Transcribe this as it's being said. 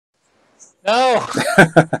No!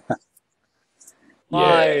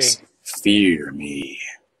 Why? Yes. Fear me.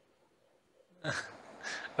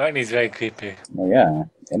 Arachne's very creepy. Oh yeah,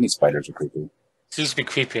 any spiders are creepy. She used to be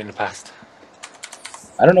creepy in the past.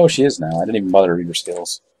 I don't know what she is now. I didn't even bother to read her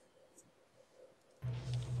skills.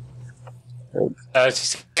 Oh,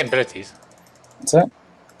 She's getting abilities, what's that?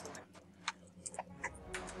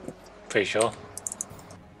 pretty sure.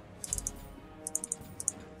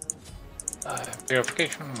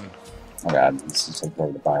 Purification. Oh god, this is like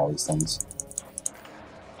hard to buy all these things.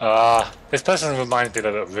 This person reminds me a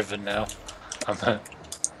little bit of Riven now.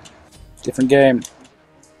 Different game.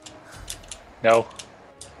 No.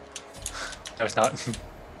 No, it's not.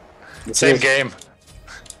 This Same is. game.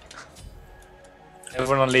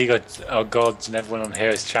 Everyone on League are gods and everyone on here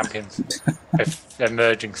is champions. They're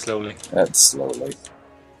merging slowly. That's slowly.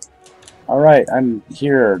 Alright, I'm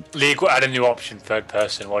here. League will add a new option, third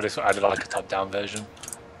person, while this will add like a top-down version.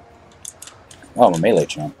 Oh, I'm a melee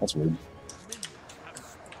champ. That's weird.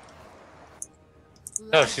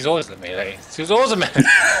 No, she's always a melee. She was always a melee.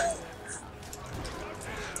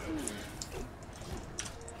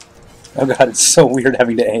 Oh god, it's so weird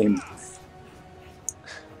having to aim.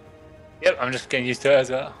 Yep, I'm just getting used to it as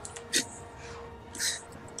well.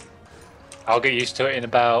 I'll get used to it in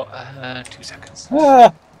about 2 seconds.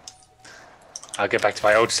 Ah! I'll get back to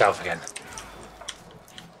my old self again.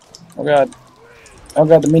 Oh god. Oh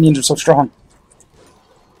god, the minions are so strong.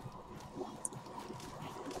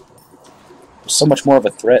 There's so much more of a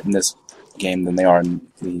threat in this game than they are in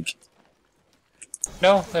League.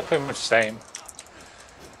 No, they're pretty much the same.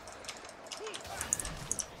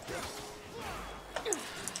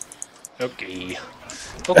 Okay.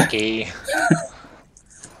 Okay.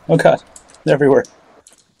 Oh god, they're everywhere.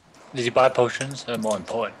 Did you buy potions? They're more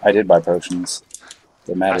important. I did buy potions.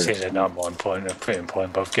 They matter. Actually, they're not more important. They're pretty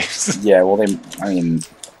important in both games. Yeah, well, I mean,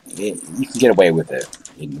 you can get away with it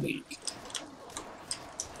in League.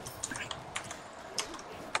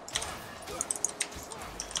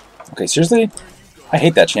 Okay, seriously? I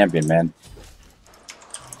hate that champion, man.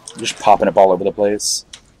 You're just popping up all over the place.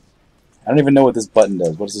 I don't even know what this button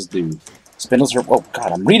does. What does this do? Spindles are... Oh,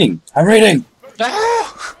 God, I'm reading! I'm reading!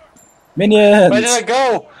 Ah! Minions! Where did I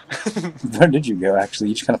go? Where did you go, actually?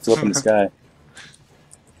 You just kind of flew up in the sky.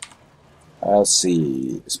 Let's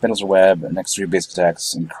see. Spindles are web. Next 3 basic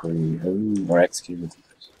attacks increase... or execute.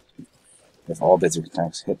 If all basic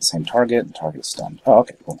attacks hit the same target, the target is stunned. Oh,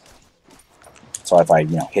 okay, cool. So if I,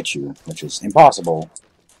 hit you, which is impossible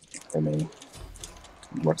for me,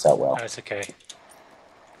 it works out well. That's okay.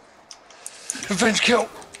 Revenge kill!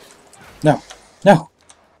 No! No!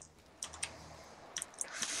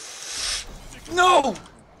 No!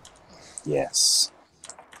 Yes.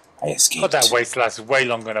 I escaped. God, that waste lasts way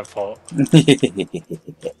longer than I thought.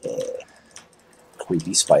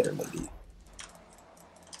 Creepy spider lady.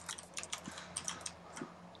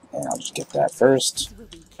 And I'll just get that first.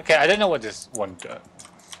 Okay, I don't know what this one does.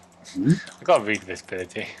 Hmm? I gotta read this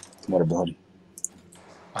ability. What ability?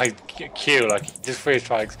 I Q, like, just 3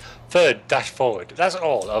 strikes. Third, dash forward. That's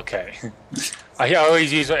all, okay. I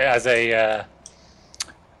always use it as a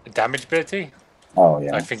damage ability. Oh,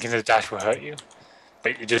 yeah. Like, thinking the dash will hurt you.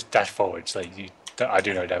 But you just dash forward, so I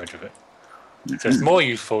do no damage with it. So it's more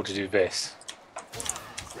useful to do this.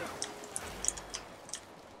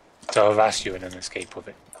 So I'll harass you and then escape with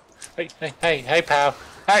it. Hey, pal.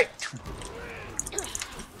 Hey!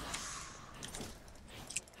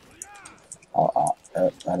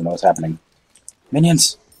 I don't know what's happening.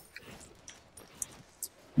 Minions!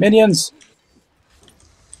 Minions!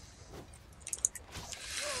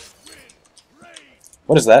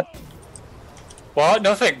 What is that? What?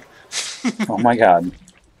 Nothing. Oh my god.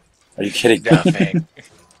 Are you kidding me? Nothing.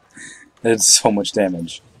 That did so much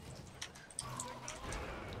damage.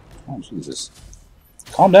 Oh, Jesus.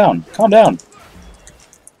 Calm down. Calm down.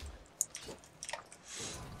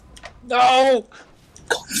 No!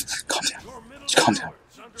 Calm down. Just calm down.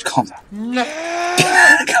 Just calm down. No!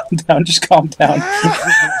 Calm down. Just calm down.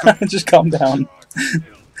 Just calm down.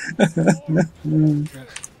 That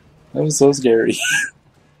was so scary.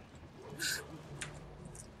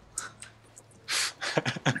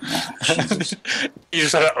 Jesus. You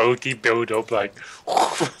just had an OT build up like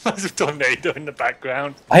as a tornado in the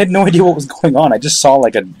background. I had no idea what was going on. I just saw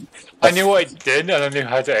like a... I knew what it did and I knew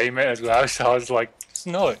how to aim it as well, so I was like, it's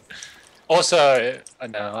not. Also,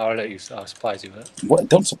 no, I'll surprise you with it. What?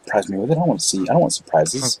 Don't surprise me with it. I don't want to see. I don't want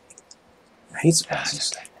surprises. I hate surprises.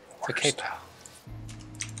 It's okay, pal.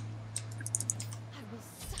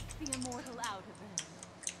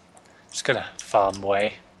 Just gonna farm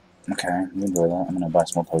away. Okay, I enjoy that. I'm gonna buy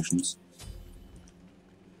some more potions.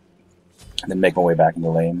 And then make my way back into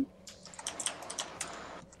the lane.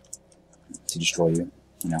 to destroy you,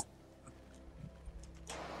 you know.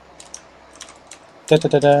 Da da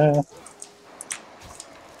da da.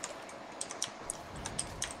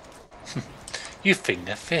 You think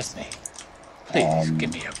that fits me? Please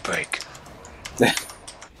give me a break.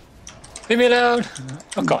 Leave me alone!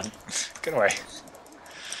 Oh god, get away.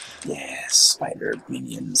 Yes, spider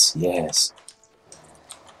minions, yes.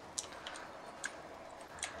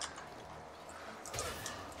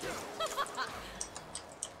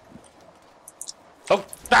 Oh,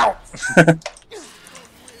 no!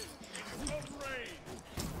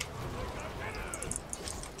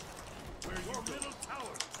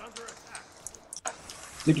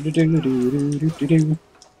 Do do do do do do do do.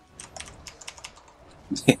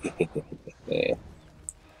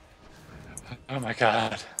 Oh my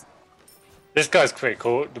god. This guy's pretty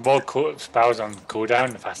cool. The more spells on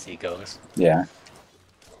cooldown, the faster he goes. Yeah.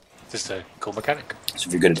 Just a cool mechanic. So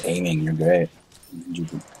if you're good at aiming, you're great. You're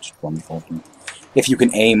just wonderful. If you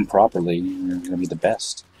can aim properly, you're gonna be the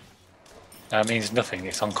best. That means nothing.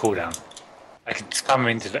 It's on cooldown. I can spam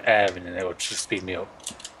into the air and then it will just speed me up.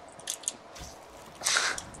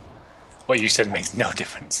 What you said makes no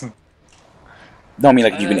difference. No, I mean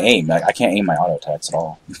like you can aim. Like, I can't aim my auto attacks at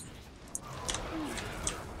all.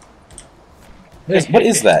 What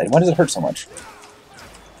is that? Why does it hurt so much?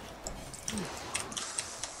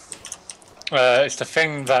 It's the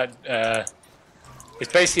thing that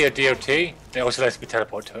it's basically a DOT. It also lets me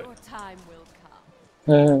teleport to it. Your time will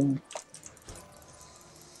come.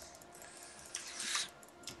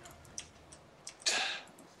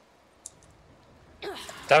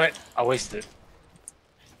 Damn it! I wasted it.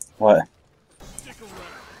 What?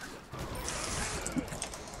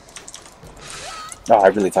 Oh, I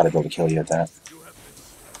really thought I'd be able to kill you at that.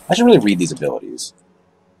 I should really read these abilities.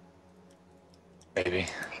 Maybe.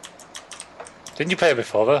 Didn't you play it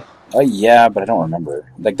before though? Oh yeah, but I don't remember.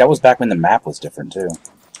 Like that was back when the map was different too.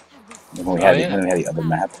 Like, when we had the other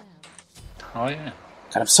map. Oh yeah.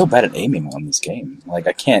 God, I'm so bad at aiming on this game. Like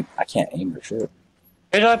I can't aim for sure.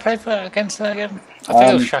 Who did I play for against that again? I think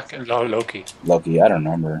it was Shaq and Loki. Loki, I don't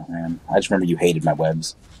remember, man. I just remember you hated my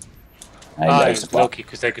webs. I used to Loki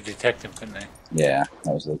because they could detect him, couldn't they? Yeah,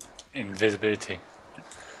 that was it. Invisibility.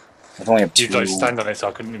 I only have two. You'd like stand on it so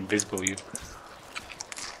I couldn't invisible you.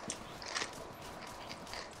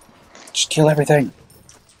 Just kill everything.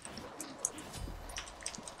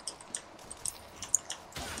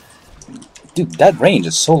 Dude, that range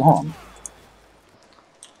is so long.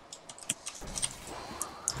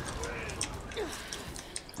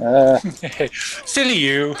 Silly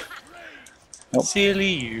you. Nope.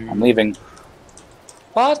 Silly you. I'm leaving.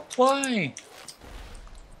 What? Why?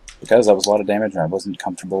 Because that was a lot of damage and I wasn't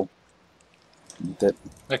comfortable with it.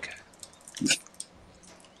 Okay.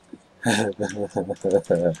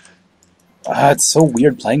 It's so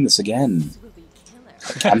weird playing this again.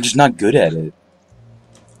 I'm just not good at it.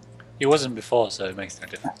 He wasn't before, so it makes no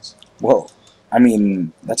difference. Well, I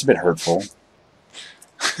mean, that's a bit hurtful.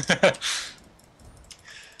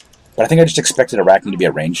 But I think I just expected Arachne to be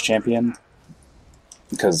a range champion.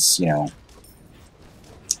 Because, you know,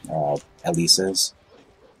 Elise is.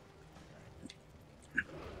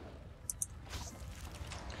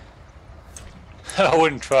 I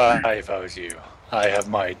wouldn't try if I was you. I have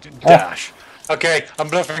my dash. Okay, I'm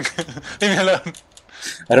bluffing. Leave me alone.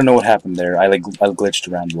 I don't know what happened there. I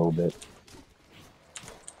glitched around a little bit.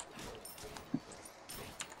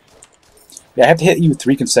 Yeah, I have to hit you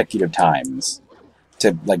 3 consecutive times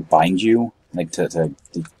to like bind you, like to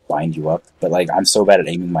bind you up. But like I'm so bad at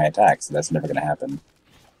aiming my attacks, that's never gonna happen.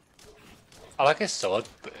 I like his sword,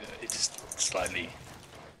 but it's just slightly.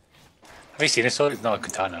 Have you seen a sword? It's not a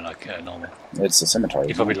katana like normal. It's a scimitar.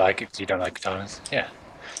 You probably like it because you don't like katanas. Yeah.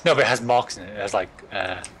 No, but it has marks in it. It has like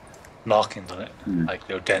markings on it, like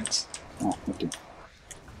little dents. Oh, okay.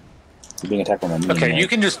 You're being attacked by my minion. Okay, you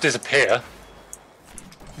can just disappear.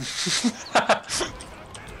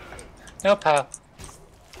 No power.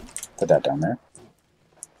 Put that down there.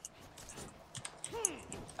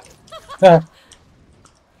 Ah.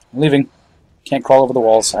 I'm leaving. Can't crawl over the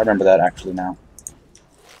walls. I remember that actually now.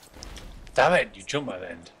 Damn it, you jumped at the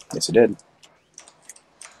end. Yes, I did.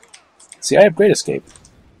 See, I have great escape.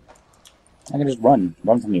 I can just run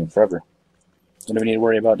from you forever. Don't even need to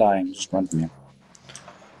worry about dying. Just run from you.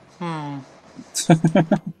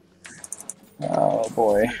 Oh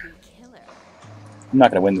boy. I'm not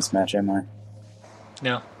gonna win this match, am I?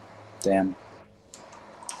 No. Damn.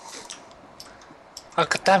 Oh,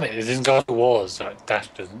 god damn it, it doesn't go to walls, like Dash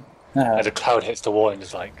doesn't. Like the cloud hits the wall and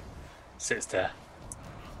just like sits there.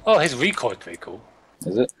 Oh, his recoil is pretty cool.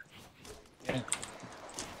 Is it? Yeah.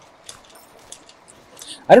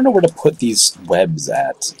 I don't know where to put these webs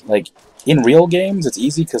at. Like, in real games, it's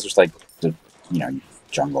easy because there's like the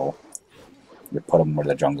jungle. You put them where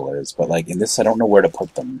the jungle is, but like in this, I don't know where to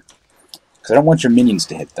put them because I don't want your minions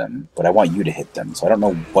to hit them, but I want you to hit them. So I don't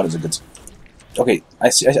know what is a good. Okay, I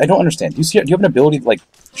see. I don't understand. Do you have an ability that like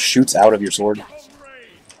shoots out of your sword?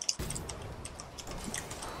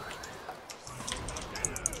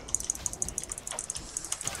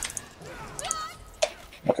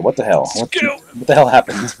 Okay, what the hell? What the hell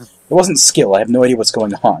happened? It wasn't skill. I have no idea what's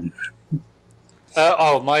going on.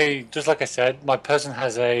 Just like I said, my person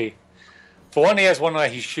has a. For one, he has one where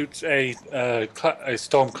he shoots a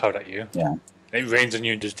storm cloud at you. Yeah. It rains on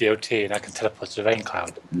you and does DOT, and I can teleport to the rain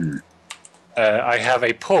cloud. Mm. I have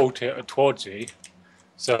a pull towards you,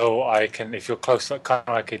 so I can, if you're close, kind of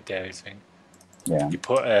like a dairy thing. Yeah. You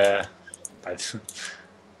put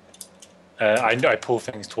I pull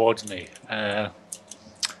things towards me, and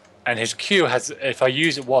his Q has. If I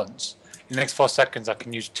use it once, in the next 4 seconds, I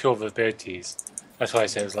can use 2 of the abilities. That's why I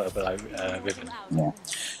say it was a little bit like Riven. Yeah.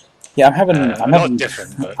 Yeah, I'm having. Not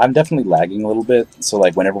different, but I'm definitely lagging a little bit. So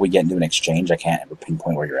like, whenever we get into an exchange, I can't ever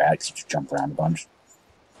pinpoint where you're at because you just jump around a bunch.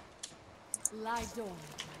 Lie dormant,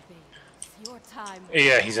 my baby. Your time.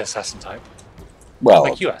 Yeah, he's assassin type. Well,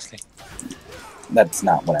 Like you, Ashley. that's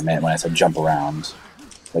not what I meant when I said jump around.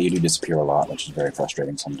 But you do disappear a lot, which is very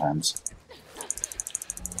frustrating sometimes.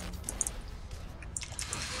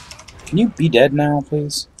 Can you be dead now,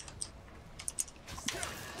 please?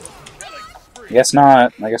 I guess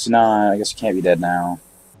not. I guess not. I guess you can't be dead now.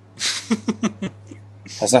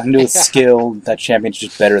 Has nothing to do with skill. That champion's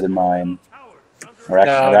just better than mine.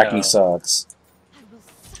 Arachne sucks.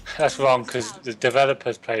 That's wrong, because the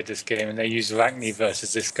developers played this game and they used Arachne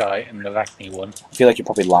versus this guy, and Arachne won. I feel like you're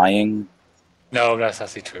probably lying. No, that's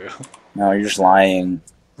actually true. No, you're just lying.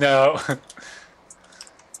 No.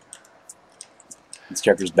 This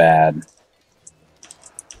character's bad.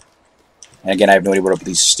 And again, I have no idea where to put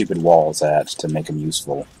these stupid walls at to make them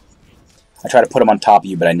useful. I try to put them on top of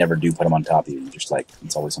you, but I never do put them on top of you. Just like,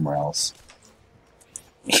 it's always somewhere else.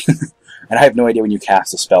 And I have no idea when you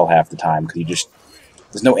cast a spell half the time, because you just...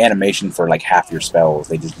 There's no animation for like half your spells.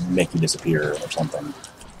 They just make you disappear or something.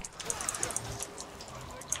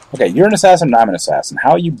 Okay, you're an assassin and I'm an assassin.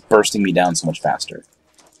 How are you bursting me down so much faster?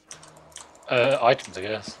 Items, I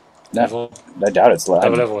guess. No, Level. I doubt it's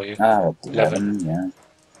What level are you? 11, yeah.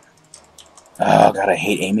 Oh god, I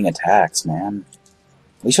hate aiming attacks, man.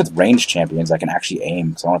 At least with ranged champions, I can actually aim,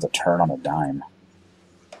 because I don't have to turn on a dime.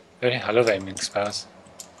 Really? I love aiming spells.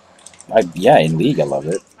 Yeah, in League, I love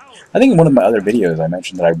it. I think in one of my other videos, I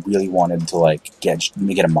mentioned that I really wanted to like get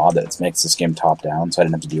a mod that makes this game top-down, so I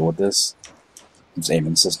didn't have to deal with this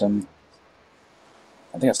aiming system.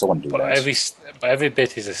 I think I still want to do that. But every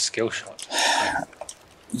bit is a skill shot.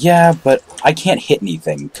 Yeah, but I can't hit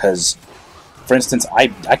anything, because, for instance, I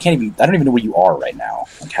don't even know where you are right now,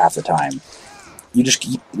 like half the time. You just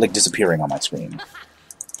keep, like, disappearing on my screen.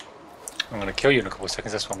 I'm gonna kill you in a couple of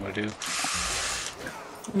seconds, that's what I'm gonna do.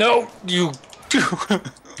 No, you...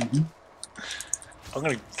 Mm-hmm. I'm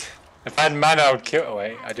gonna... If I had mana, I would kill... Oh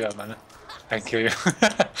wait, I do have mana. I can kill you.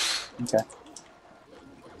 Okay.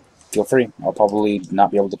 Feel free. I'll probably not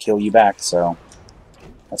be able to kill you back, so...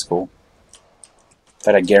 That's cool. In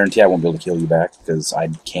fact, I guarantee I won't be able to kill you back, because I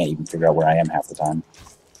can't even figure out where I am half the time.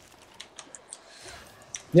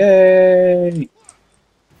 Yay!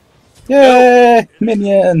 Yay!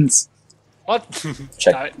 Minions! What?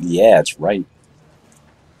 Check. Yeah, that's right.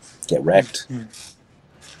 Get wrecked.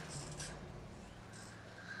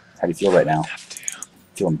 How do you feel right now?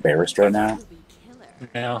 Feel embarrassed right now?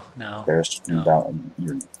 No. Embarrassed about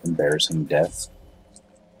your embarrassing death?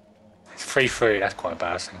 It's free, that's quite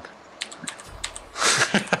embarrassing.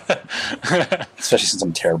 Especially since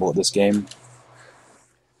I'm terrible at this game.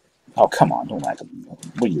 Oh, come on, don't lag.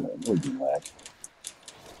 What are you doing? What are you doing, lag?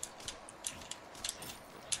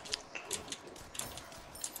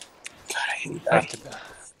 God, I hate that.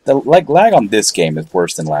 Lag on this game is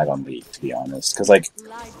worse than lag on League, to be honest. Because, like,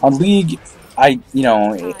 on League,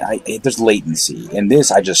 there's latency. In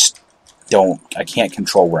this, I just I can't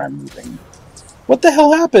control where I'm moving. What the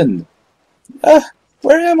hell happened?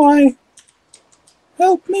 Where am I?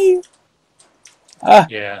 Help me!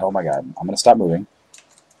 Yeah. Oh my god, I'm gonna stop moving.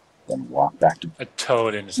 Then walk back to... A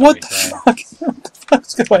toad in the What the fuck? What the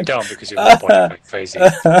fuck's going on? I don't, because you're body like crazy.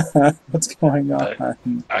 What's going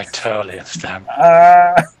on? I totally understand.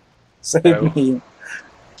 Save me.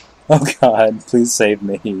 Oh god, please save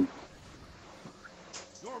me.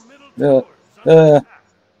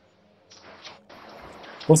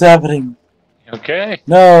 What's happening? Okay.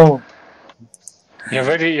 No! You're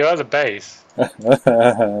at the base.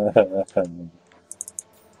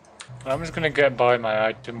 I'm just gonna get by my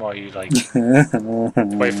item while you like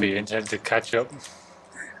wait for your internet to catch up.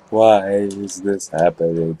 Why is this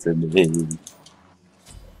happening to me?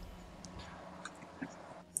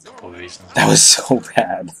 Couple of reasons. That was so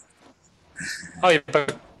bad. Oh, you're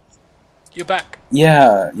back. You're back.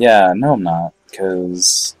 Yeah, no I'm not,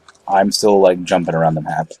 because I'm still like jumping around the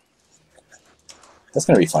map. That's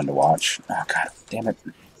gonna be fun to watch. Oh god, damn it.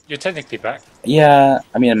 You're technically back. Yeah,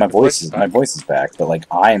 I mean my voice is my back. voice is back, but like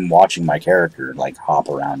I'm watching my character like hop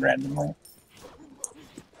around randomly.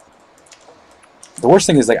 The worst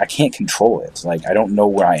thing is like I can't control it. Like I don't know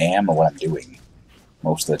where I am or what I'm doing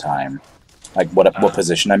most of the time. Like what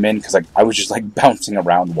position I'm in, because like I was just like bouncing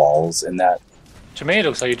around walls in that. To me, it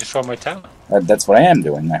looks like you destroyed my town. That's what I am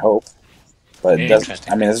doing, I hope. But it doesn't,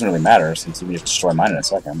 Interesting. I mean, it doesn't really matter since you can just destroy mine in a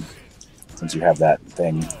second. Since you have that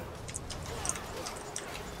thing.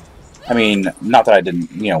 I mean, not that I didn't,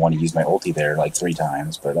 want to use my ulti there like 3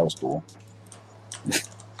 times, but that was cool.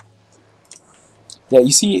 Yeah,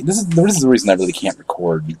 you see, this is the reason I really can't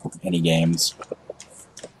record any games,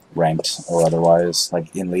 ranked or otherwise,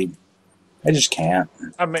 like in League. I just can't.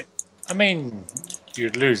 I mean,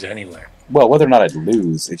 you'd lose anyway. Well, whether or not I'd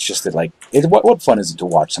lose, it's just that, like, what fun is it to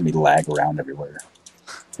watch somebody lag around everywhere?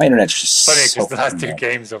 My internet's just Funny, so because the last 2 bad.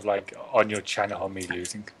 games of like on your channel are me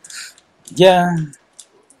losing. Yeah.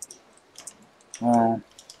 Well.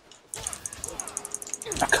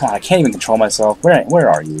 Oh, come on, I can't even control myself. Where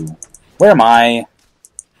are you? Where am I?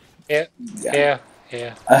 Yeah. Yeah.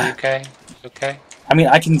 You okay? Okay. I mean,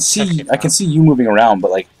 I can see you moving around, but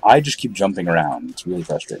like I just keep jumping around. It's really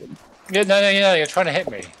frustrating. Yeah, no, you're trying to hit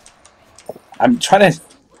me. I'm trying to.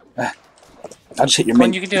 I'll just hit your Come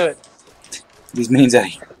on, minions. you can do it. These minions out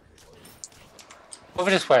of here. Over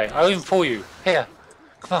this way. I'll even pull you. Here.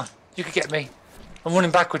 Come on. You can get me. I'm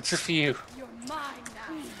running backwards just for you. You're mine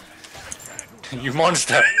now. You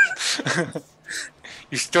monster.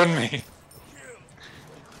 You stunned me.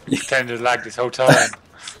 You pretended to lag this whole time.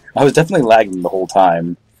 I was definitely lagging the whole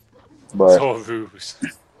time, but It's all a ruse.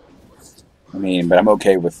 I mean, but I'm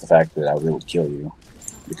okay with the fact that I was able to kill you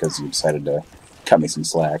because you decided to cut me some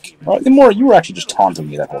slack. Well, you were actually just taunting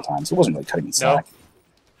me that whole time, so it wasn't really cutting me slack.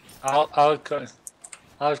 No. I was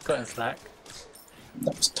cutting slack.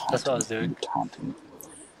 That was taunting. That's what I was doing. Taunting.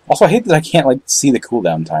 Also, I hate that I can't like see the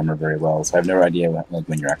cooldown timer very well, so I have no idea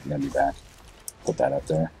when you're actually going to be back. Put that up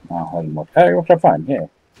there. Oh, that didn't work. Hey, it worked out fine. Yeah.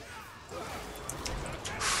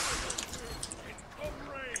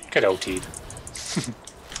 Get OT'd.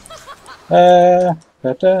 No.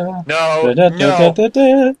 No.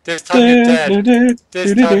 This time you're dead.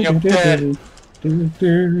 This time you're dead.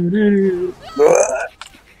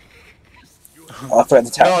 Oh, I forgot the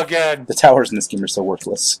tower. No again. The towers in this game are so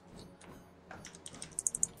worthless.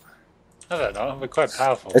 I don't know. We're quite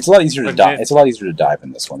powerful. It's a lot easier to But dive. It's a lot easier to dive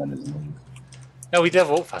in this one than it is in League. No, we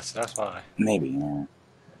level up faster. That's why. Maybe. Yeah.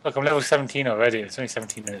 Look, I'm level 17 already. It's only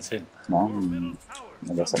 17 minutes in. Well,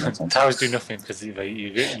 I guess that makes sense. Towers do nothing because you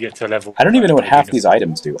get to a level. I don't even know what they half do these nothing.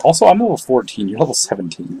 items do. Also, I'm level 14. You're level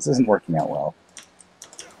 17. This isn't working out well.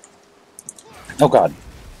 Oh god.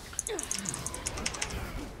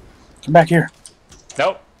 Come back here.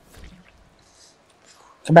 Nope.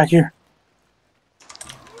 Come back here.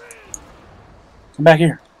 Come back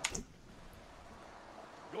here.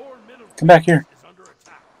 Come back here.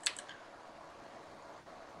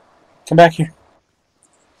 Come back here.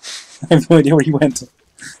 I have no idea where you went.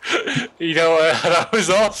 You know what? That was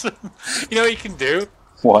awesome. You know what you can do?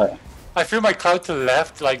 What? I threw my cloud to the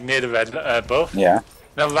left, like near the red buff, Yeah.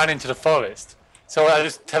 and I ran into the forest. So I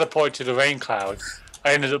just teleported to the rain cloud.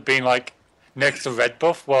 I ended up being like next to red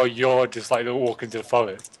buff while you're just like walking to the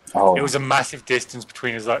forest. Oh. It was a massive distance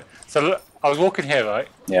between us. Like, so look, I was walking here, right?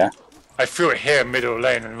 Yeah. I threw it here, middle of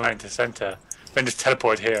lane, and ran into center. Then just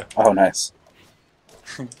teleported here. Oh, nice.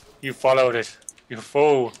 You followed it. You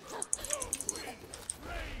fool.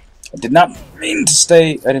 I did not mean to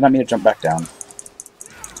stay. I did not mean to jump back down.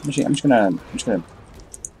 I'm just gonna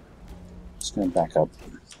back up.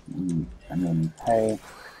 I mean, hey.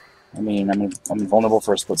 I'm invulnerable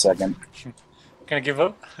for a split second. Gonna give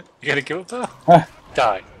up? You gonna give up though? Ah.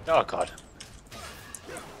 Die. Oh god.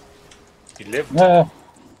 You lived. Ah.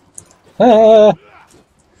 Ah.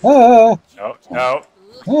 Ah. No, no.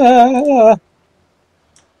 Ah.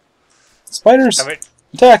 Spiders! Damn it.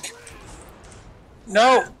 Attack!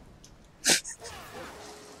 No!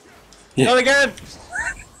 Yeah. Not again!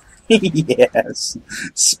 Yes!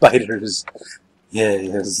 Spiders.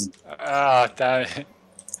 Yes. Ah, damn it.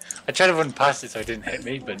 I tried to run past it so it didn't hit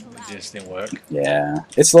me, but it just didn't work. Yeah.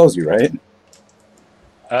 It slows you, right?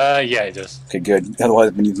 Yeah, it does. Okay, good. Otherwise,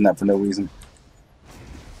 I've been using that for no reason.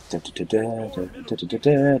 Oh,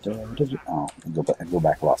 I go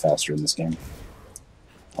back a lot faster in this game.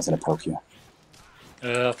 I was gonna poke you.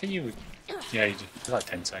 I think you would. Yeah, you did. It's like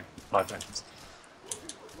 10 seconds. 5 seconds.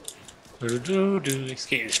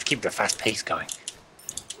 Let's keep the fast pace going.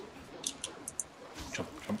 Jump,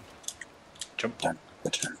 jump, jump.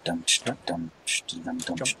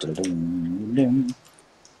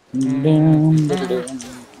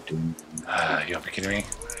 You're kidding me.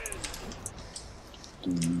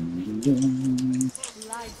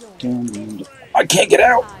 I can't get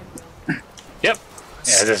out! Yep.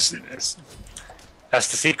 Yeah, that's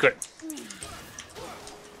the secret. Do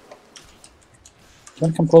you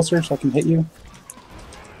want to come closer so I can hit you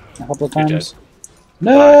a couple of times?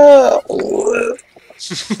 No!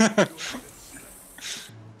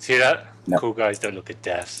 See that? No. Cool guys don't look at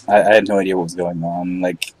death. I had no idea what was going on.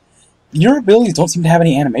 Like, your abilities don't seem to have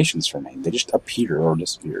any animations for me. They just appear or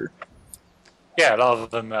disappear. Yeah, a lot of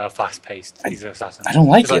them are fast-paced. These are assassins. I don't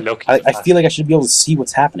like it. Loki's I feel like I should be able to see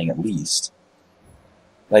what's happening at least.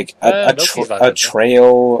 Like a like trail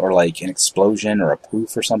or like an explosion or a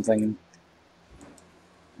poof or something.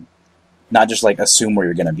 Not just like assume where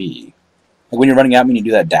you're gonna be. Like when you're running at me and you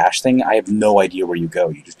do that dash thing, I have no idea where you go.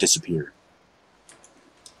 You just disappear.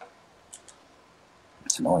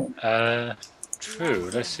 It's annoying. True.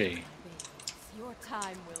 Let's see. Your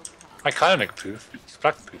time will come. I kind of make poof. It's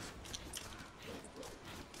black poof.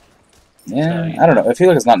 Yeah, I don't know. I feel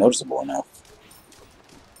like it's not noticeable enough.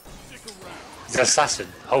 He's an assassin.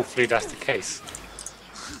 Hopefully that's the case.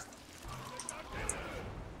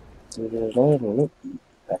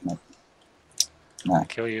 Back up. Nah,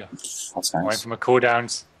 Kill you. that's Waiting nice. for my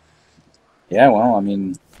cooldowns. Yeah, well, I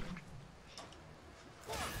mean,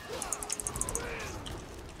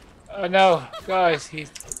 Oh no, guys, he's...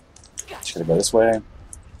 just gotta go this way.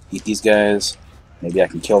 Eat these guys. Maybe I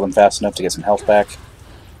can kill them fast enough to get some health back.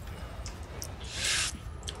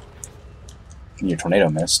 And your tornado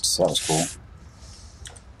missed, so that was cool.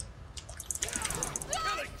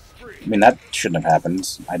 I mean, that shouldn't have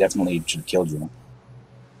happened. I definitely should have killed you.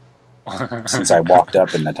 Since I walked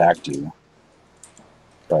up and attacked you.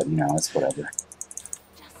 But, you know, it's whatever. Just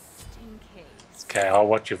in case. Okay, I'll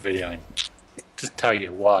watch your video and just tell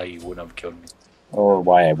you why you wouldn't have killed me. Or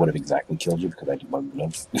why I would have exactly killed you, because I wouldn't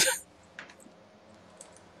have.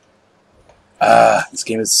 This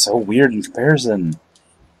game is so weird in comparison.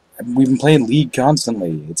 We've been playing League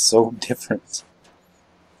constantly. It's so different.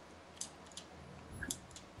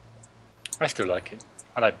 I still like it.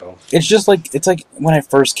 I like both. It's just like, it's like when I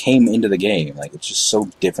first came into the game. Like, it's just so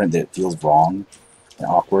different that it feels wrong and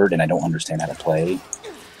awkward, and I don't understand how to play.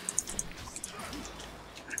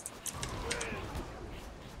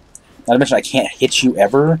 Not to mention, I can't hit you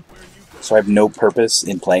ever, so I have no purpose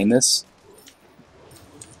in playing this.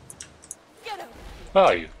 Where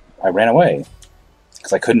are you? I ran away.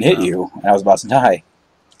 Because I couldn't hit you, and I was about to die.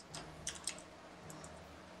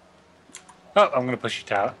 Oh, I'm going to push you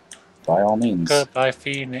down. By all means. Goodbye,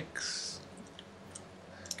 Phoenix.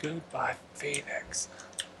 Goodbye, Phoenix.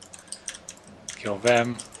 Kill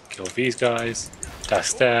them. Kill these guys.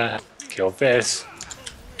 That's there. Kill this.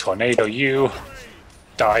 Tornado you.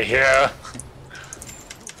 Die here.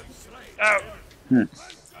 Oh.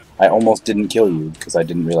 I almost didn't kill you, because I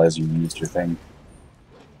didn't realize you used your thing.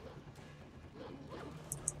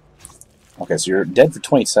 Okay, so you're dead for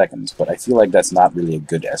 20 seconds, but I feel like that's not really a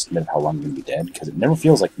good estimate of how long you're going to be dead, because it never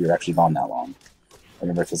feels like you're actually gone that long. It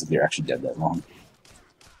never feels like you're actually dead that long.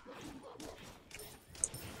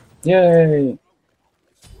 Yay!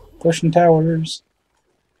 Pushing towers!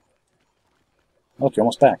 Look, you're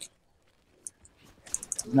almost back.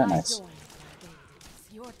 Isn't that nice?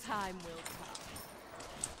 Your time will come.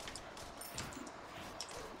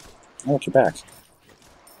 Oh, look, you're back.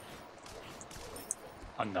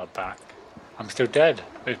 I'm not back. I'm still dead.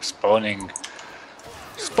 It's spawning.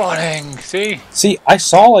 Spawning! See? See, I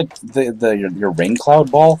saw, like, your rain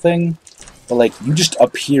cloud ball thing, but, like, you just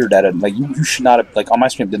appeared at it. Like, you should not have, like, on my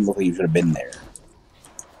screen, it didn't look like you should have been there.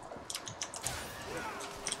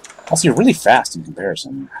 Also, you're really fast in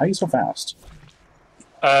comparison. How are you so fast?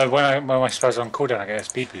 When my spells on cooldown, I get a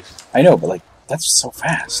speed boost. I know, but, like, that's so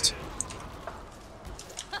fast.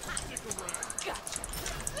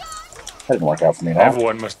 That didn't work out for me at all.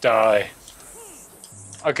 Everyone must die.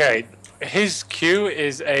 Okay, his Q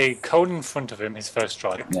is a cone in front of him, his first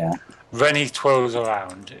strike. Yeah. Then he twirls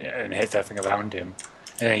around and hits everything around him.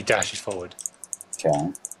 And then he dashes forward.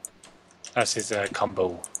 Okay. That's his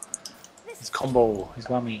combo. His combo, his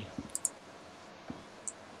whammy.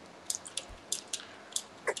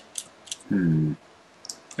 Maybe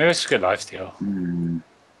it's just good lifesteal.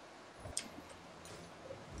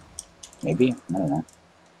 Maybe? I don't know.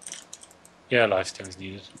 Yeah, lifesteal is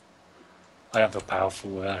needed. I don't feel powerful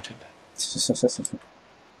without it. Lifesteal.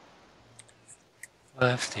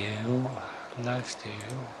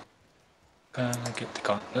 Gonna get the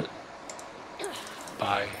gauntlet.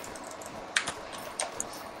 Bye.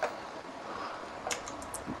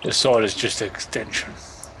 The sword is just an extension.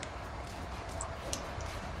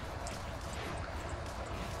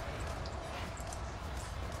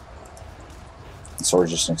 The sword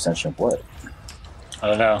is just an extension of what? I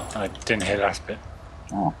don't know. I didn't hear that bit.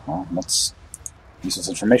 Oh, well, that's useless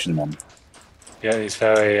information then. Yeah, it's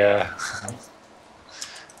very,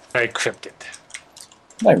 very cryptic.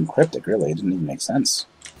 Not even cryptic, really. It didn't even make sense.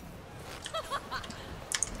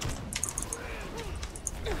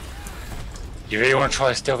 You really want to try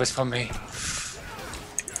to steal this from me?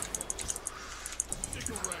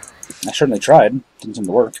 I certainly tried. Didn't seem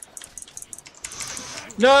to work.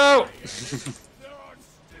 No!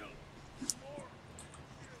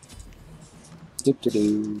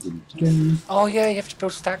 Oh yeah, you have to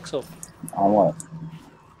build stacks up. On what?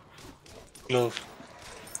 Glove.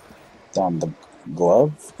 On the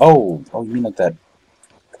glove? Oh, you mean like that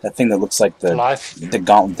thing that looks like the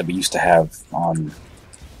gauntlet that we used to have on...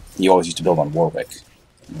 You always used to build on Warwick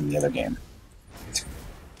in the other game.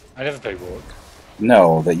 I never played Warwick.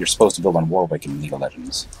 No, that you're supposed to build on Warwick in League of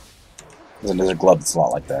Legends. There's another glove that's a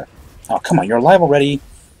lot like that. Oh, come on, you're alive already!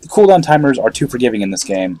 The cooldown timers are too forgiving in this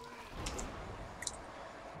game.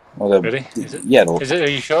 Well, Really? Is it? Yeah. Is it?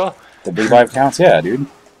 Are you sure? The revive counts? Yeah, dude.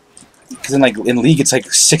 Because in League, it's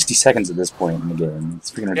like 60 seconds at this point in the game.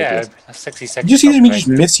 It's freaking ridiculous. Yeah, 60 seconds. Did you see me just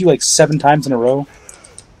miss you like 7 times in a row?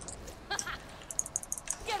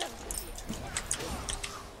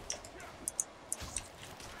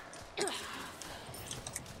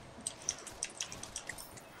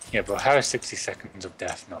 Yeah, but how is 60 seconds of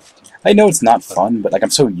death not fun? I know it's not fun, but like I'm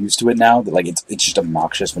so used to it now that like it's just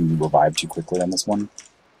obnoxious when you revive too quickly on this one.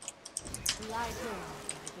 Lie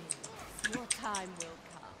down. Your time will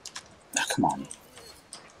come. Oh, come on.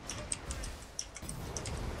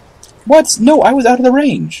 What? No, I was out of the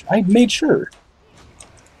range. I made sure.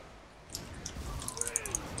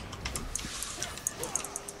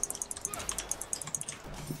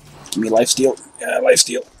 Give me lifesteal. Yeah,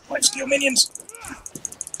 lifesteal. Lifesteal minions.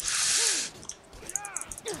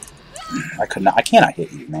 I cannot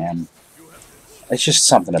hit you, man. It's just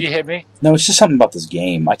something. Did you hit me? No, it's just something about this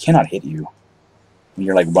game. I cannot hit you when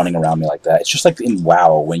you're like running around me like that. It's just like in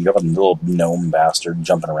WoW when you have a little gnome bastard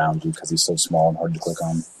jumping around you because he's so small and hard to click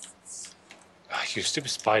on. Oh, you stupid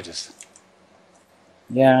spiders.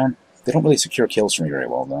 Yeah, they don't really secure kills for me very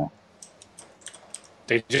well though.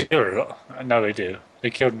 They do. No, they do. They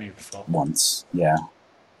killed me before. Once, yeah.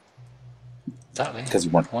 Exactly. Because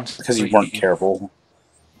you weren't careful.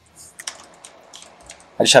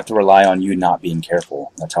 I just have to rely on you not being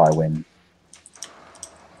careful. That's how I win.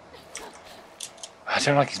 I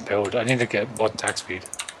don't like his build. I need to get more attack speed.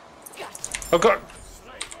 Oh god!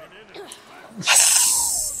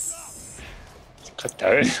 Cut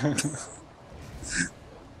that.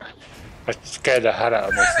 I scared the head out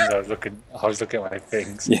of me since I was looking at my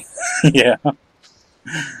things. Yeah. Yeah.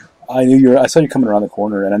 I saw you coming around the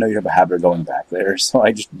corner, and I know you have a habit of going back there, so I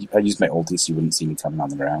used my ulti so you wouldn't see me coming on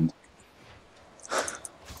the ground.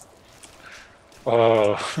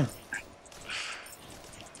 Oh.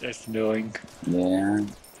 That's annoying. Yeah.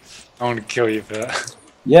 I want to kill you for that.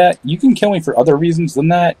 Yeah, you can kill me for other reasons than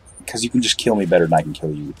that, because you can just kill me better than I can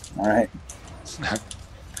kill you. Alright?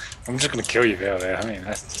 I'm just going to kill you there. I mean,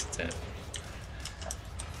 that's just it.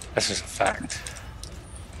 That's just a fact.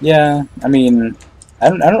 Yeah, I mean,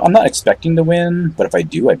 I'm not expecting to win, but if I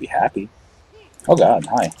do, I'd be happy. Oh god,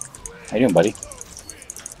 hi. How you doing, buddy?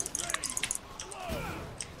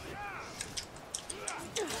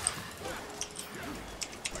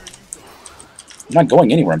 I'm not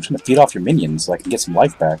going anywhere. I'm trying to feed off your minions so I can get some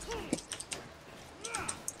life back.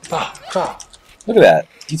 Look at that.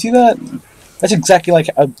 Do you see that? That's exactly like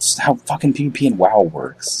how fucking PvP in WoW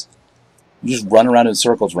works. You just run around in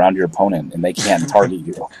circles around your opponent, and they can't target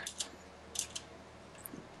you.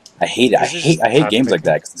 I hate it. I hate games like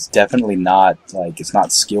that because it's definitely not like it's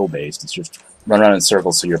not skill based. It's just run around in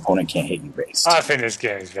circles so your opponent can't hit you based. I think this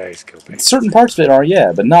game is very skill based. Certain parts of it are,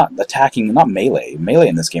 yeah, but not attacking, not melee. Melee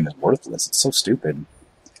in this game is worthless. It's so stupid.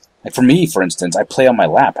 Like for me, for instance, I play on my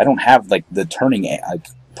lap. I don't have like the turning like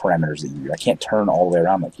parameters that you do. I can't turn all the way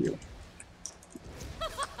around like you.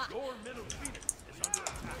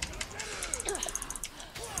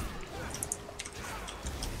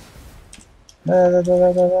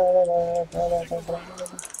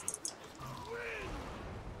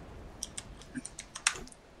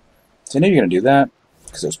 So I knew you were going to do that,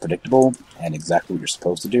 because it was predictable, and exactly what you're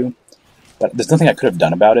supposed to do. But there's nothing I could have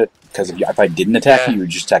done about it, because if I didn't attack you, you would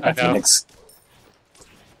just attack my I know. Phoenix.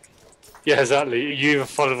 Yeah, exactly. You either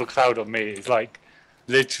follow the cloud or me. It's like,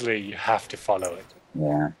 literally, you have to follow it.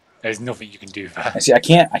 Yeah. There's nothing you can do there. I see. I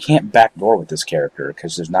can't backdoor with this character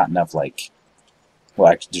because there's not enough like.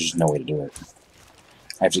 Well, actually, there's just no way to do it.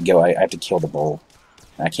 I have to go. I have to kill the bull.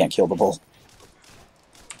 And I can't kill the bull.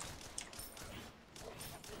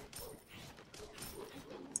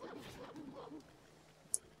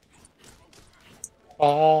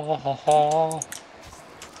 Oh.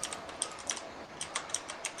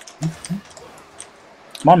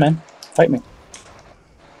 Come on, man. Fight me.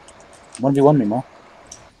 1v1 me, Ma.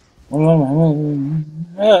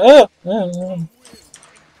 Oh,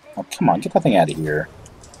 come on. Get that thing out of here.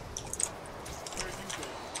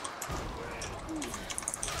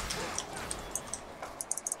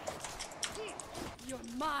 You're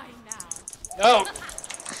mine now. No!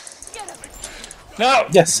 No!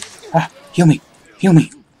 Yes. Ah, heal me. Heal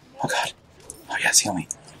me. Oh, God. Oh, yes, heal me.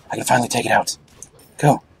 I can finally take it out.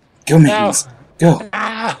 Go. Go, minions. Go.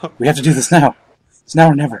 Ow. We have to do this now. It's now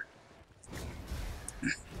or never.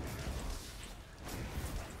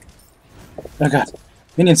 Oh, God.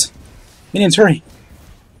 Minions. Minions, hurry.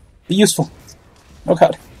 Be useful. Oh,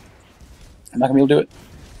 God. I'm not going to be able to do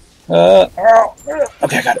it.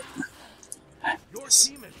 Okay, I got it.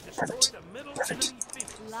 Yes. Perfect. Perfect.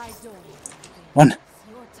 Lie dormant. Run.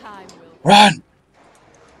 Your time will Run!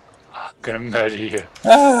 I'm gonna murder you.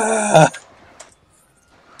 Ah!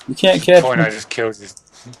 You can't catch Point me. I just killed this.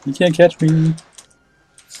 You can't catch me.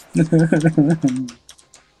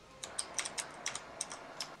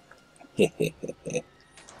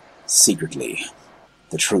 Secretly,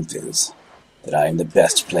 the truth is that I am the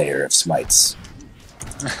best player of Smites.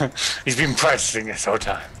 He's been practicing this whole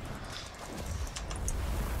time.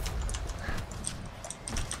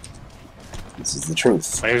 This is the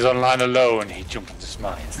truth. When he was online alone, he jumped into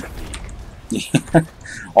Smite instead of League.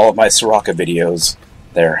 All of my Soraka videos,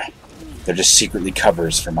 they're just secretly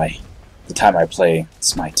covers for the time I play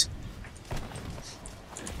Smite.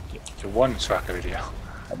 The one tracker video.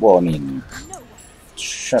 Well, I mean,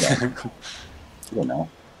 shut up. You don't know.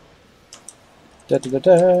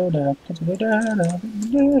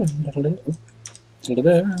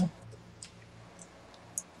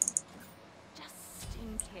 just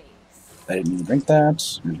in case. I didn't even drink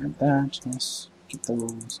that. I'm gonna drink that. Yes. Keep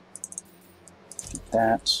those. Keep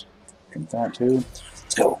that. Drink that too.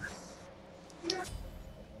 Let's go.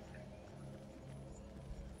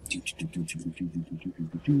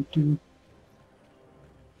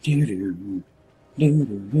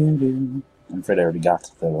 I'm afraid I already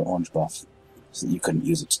got the orange buff, so that you couldn't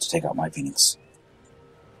use it to take out my Phoenix.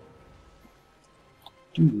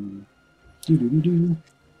 Oh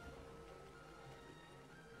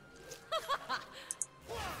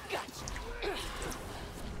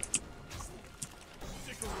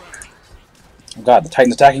God, the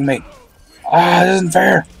Titan's attacking me! Ah, this isn't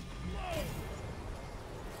fair!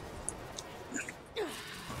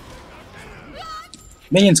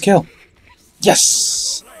 Minions kill!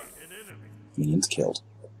 Yes! Minions killed.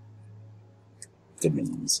 Good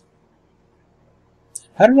minions.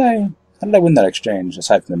 How did I win that exchange,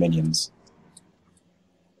 aside from the minions?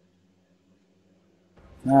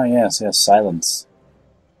 Oh yes, silence.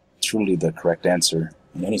 Truly the correct answer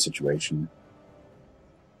in any situation.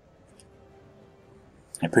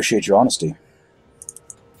 I appreciate your honesty.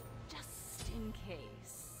 Just in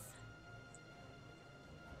case.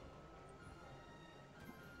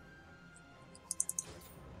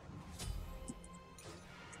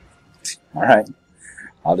 Alright.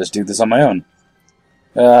 I'll just do this on my own.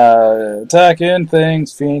 Attacking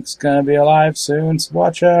things. Phoenix gonna be alive soon, so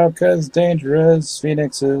watch out, cause dangerous.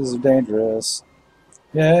 Phoenixes are dangerous.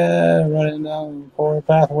 Yeah, running down poor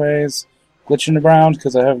pathways. Glitching around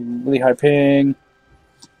because I have really high ping.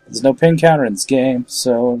 There's no ping counter in this game,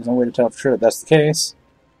 so there's no way to tell for sure that that's the case.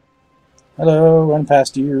 Hello, run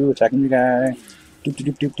past you, attacking your guy.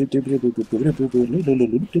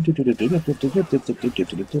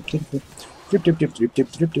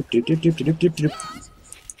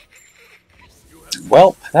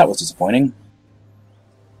 Well, that was disappointing.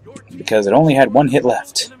 Because it only had one hit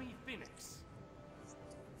left.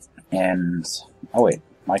 And... oh wait,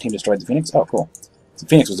 my team destroyed the Phoenix? Oh, cool. The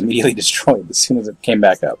Phoenix was immediately destroyed as soon as it came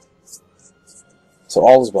back up. So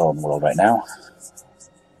all is well in the world right now.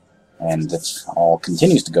 And if all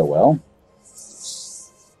continues to go well,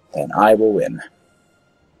 then I will win.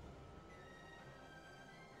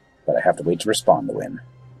 But I have to wait to respawn to win.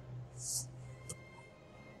 Just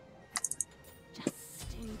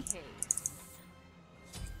in case.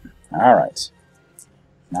 Alright.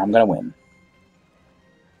 Now I'm gonna win.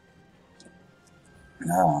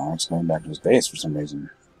 No, it's going back to his base for some reason.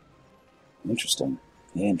 Interesting.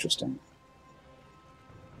 Interesting.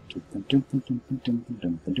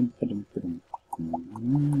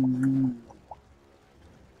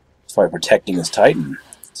 That's why protecting his Titan,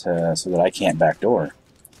 so that I can't backdoor.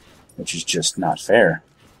 Which is just not fair.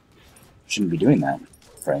 Shouldn't be doing that,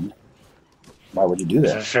 friend. Why would you do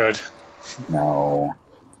I that? should. No.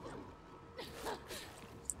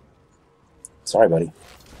 Sorry, buddy.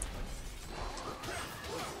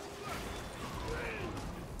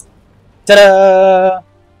 Ta-da!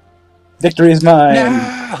 Victory is mine!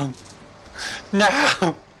 No!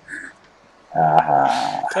 No!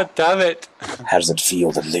 Aha. God damn it! How does it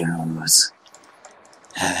feel to lose?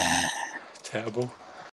 Terrible.